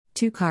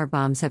Two car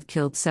bombs have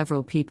killed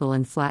several people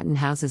and flattened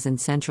houses in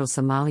central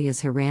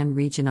Somalia's Hiran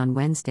region on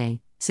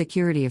Wednesday,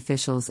 security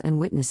officials and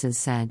witnesses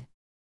said.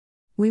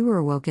 "We were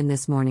awoken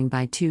this morning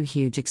by two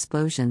huge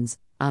explosions,"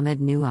 Ahmed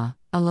Nua,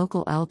 a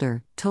local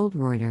elder, told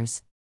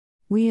Reuters.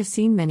 "We have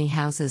seen many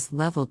houses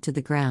leveled to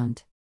the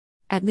ground.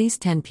 At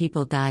least 10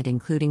 people died,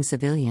 including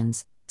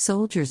civilians,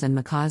 soldiers, and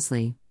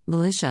Makazli,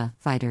 militia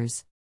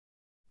fighters.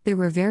 There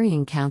were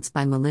varying counts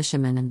by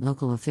militiamen and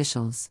local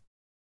officials."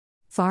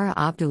 Farah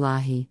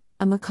Abdullahi,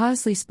 a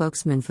Makazli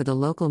spokesman for the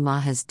local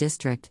Mahaz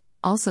district,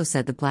 also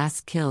said the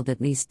blasts killed at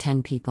least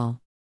 10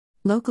 people.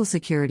 Local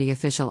security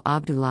official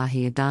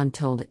Abdullahi Adan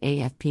told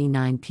AFP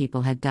 9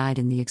 people had died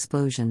in the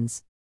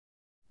explosions.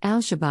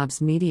 Al-Shabaab's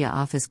media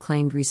office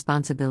claimed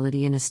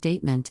responsibility in a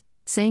statement,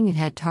 saying it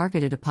had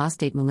targeted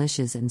apostate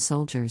militias and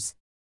soldiers.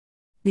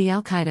 The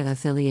Al-Qaeda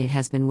affiliate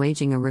has been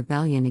waging a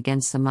rebellion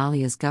against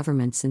Somalia's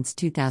government since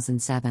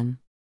 2007.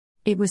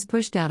 It was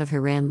pushed out of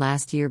Hiran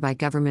last year by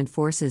government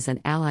forces and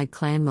allied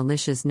clan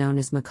militias known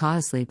as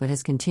Makazli, but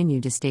has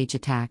continued to stage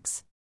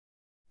attacks.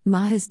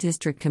 Mahaz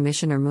District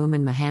Commissioner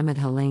Mumin Mohammed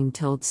Halain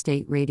told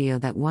state radio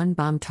that one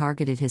bomb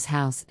targeted his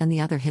house and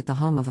the other hit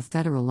the home of a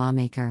federal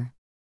lawmaker.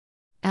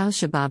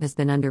 Al-Shabaab has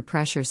been under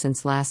pressure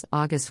since last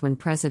August when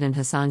President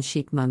Hassan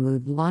Sheikh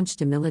Mahmoud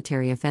launched a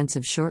military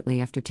offensive shortly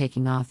after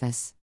taking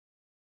office.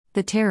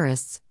 The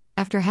terrorists,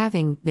 after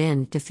having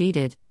been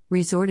defeated,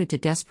 resorted to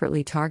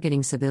desperately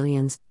targeting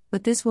civilians,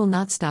 but this will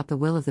not stop the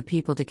will of the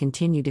people to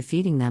continue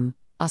defeating them,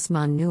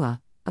 Osman Nua,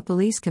 a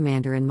police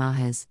commander in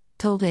Mahaz,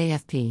 told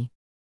AFP.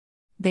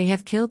 "They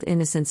have killed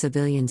innocent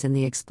civilians in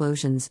the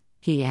explosions,"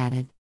 he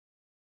added.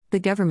 The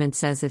government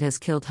says it has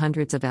killed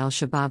hundreds of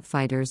al-Shabaab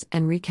fighters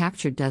and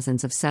recaptured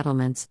dozens of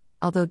settlements,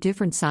 although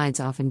different sides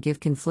often give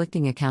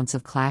conflicting accounts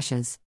of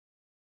clashes.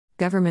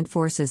 Government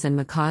forces and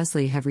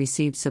Makazli have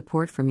received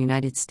support from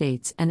United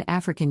States and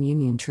African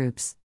Union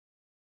troops.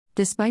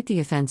 Despite the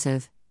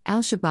offensive,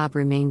 Al-Shabaab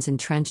remains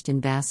entrenched in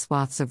vast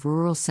swaths of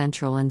rural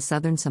central and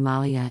southern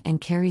Somalia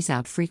and carries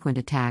out frequent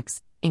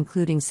attacks,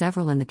 including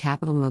several in the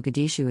capital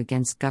Mogadishu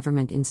against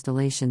government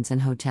installations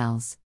and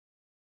hotels.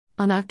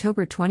 On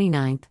October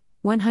 29,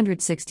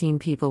 116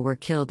 people were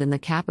killed in the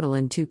capital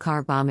in two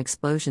car bomb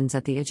explosions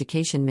at the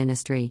Education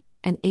Ministry,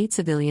 and 8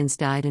 civilians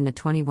died in a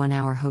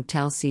 21-hour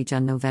hotel siege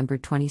on November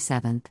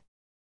 27.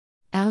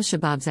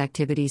 Al-Shabaab's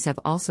activities have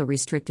also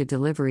restricted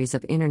deliveries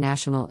of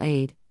international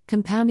aid,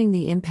 compounding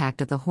the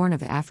impact of the Horn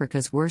of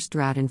Africa's worst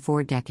drought in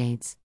 4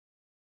 decades.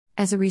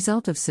 As a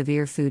result of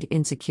severe food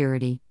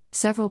insecurity,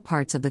 several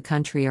parts of the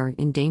country are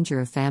in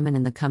danger of famine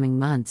in the coming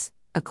months,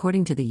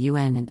 according to the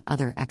UN and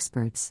other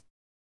experts.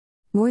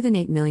 More than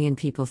 8 million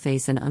people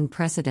face an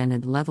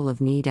unprecedented level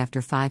of need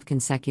after 5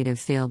 consecutive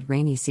failed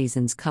rainy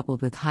seasons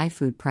coupled with high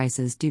food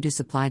prices due to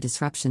supply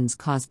disruptions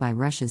caused by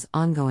Russia's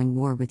ongoing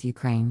war with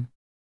Ukraine.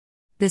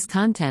 This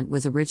content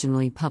was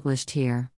originally published here.